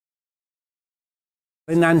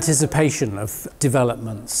In anticipation of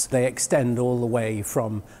developments, they extend all the way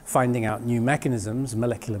from finding out new mechanisms,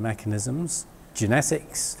 molecular mechanisms,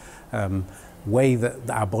 genetics, way that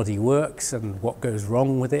our body works and what goes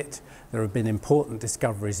wrong with it. There have been important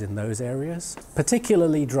discoveries in those areas,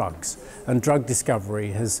 particularly drugs, and drug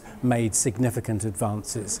discovery has made significant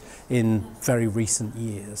advances in very recent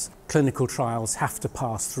years. Clinical trials have to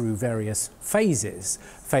pass through various phases.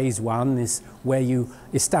 Phase 1 is where you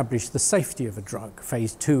establish the safety of a drug.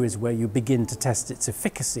 Phase 2 is where you begin to test its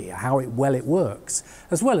efficacy, how well it works,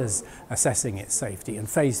 as well as assessing its safety. And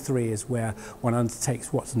phase 3 is where one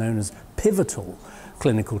undertakes what's known as pivotal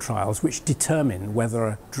clinical trials, which determine whether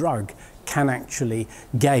a drug can actually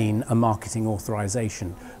gain a marketing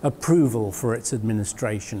authorization, approval for its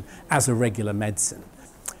administration as a regular medicine.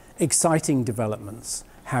 Exciting developments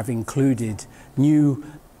have included new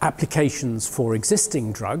applications for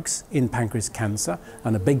existing drugs in pancreas cancer,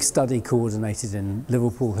 and a big study coordinated in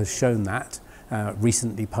Liverpool has shown that,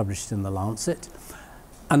 recently published in The Lancet.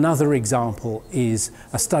 Another example is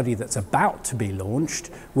a study that's about to be launched,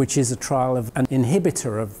 which is a trial of an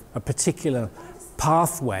inhibitor of a particular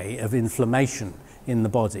pathway of inflammation in the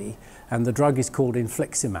body, and the drug is called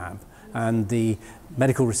infliximab, and the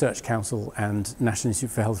Medical Research Council and National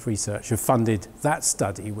Institute for Health Research have funded that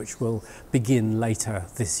study, which will begin later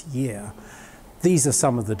this year. These are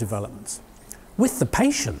some of the developments. With the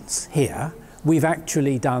patients here, we've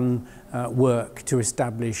actually done work to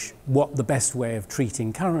establish what the best way of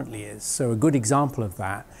treating currently is. So a good example of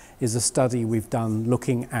that is a study we've done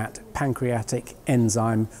looking at pancreatic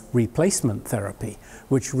enzyme replacement therapy,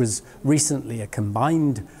 which was recently a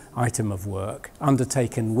combined item of work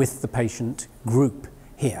undertaken with the patient group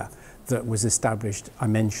here that was established, I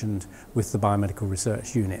mentioned, with the Biomedical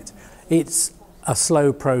Research Unit. It's a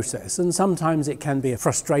slow process, and sometimes it can be a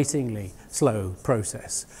frustratingly slow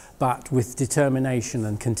process, but with determination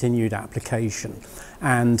and continued application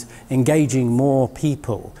and engaging more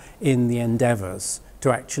people in the endeavours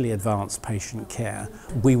to actually advance patient care,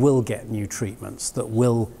 we will get new treatments that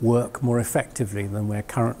will work more effectively than we're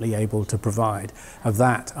currently able to provide. Of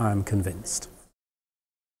that, I am convinced.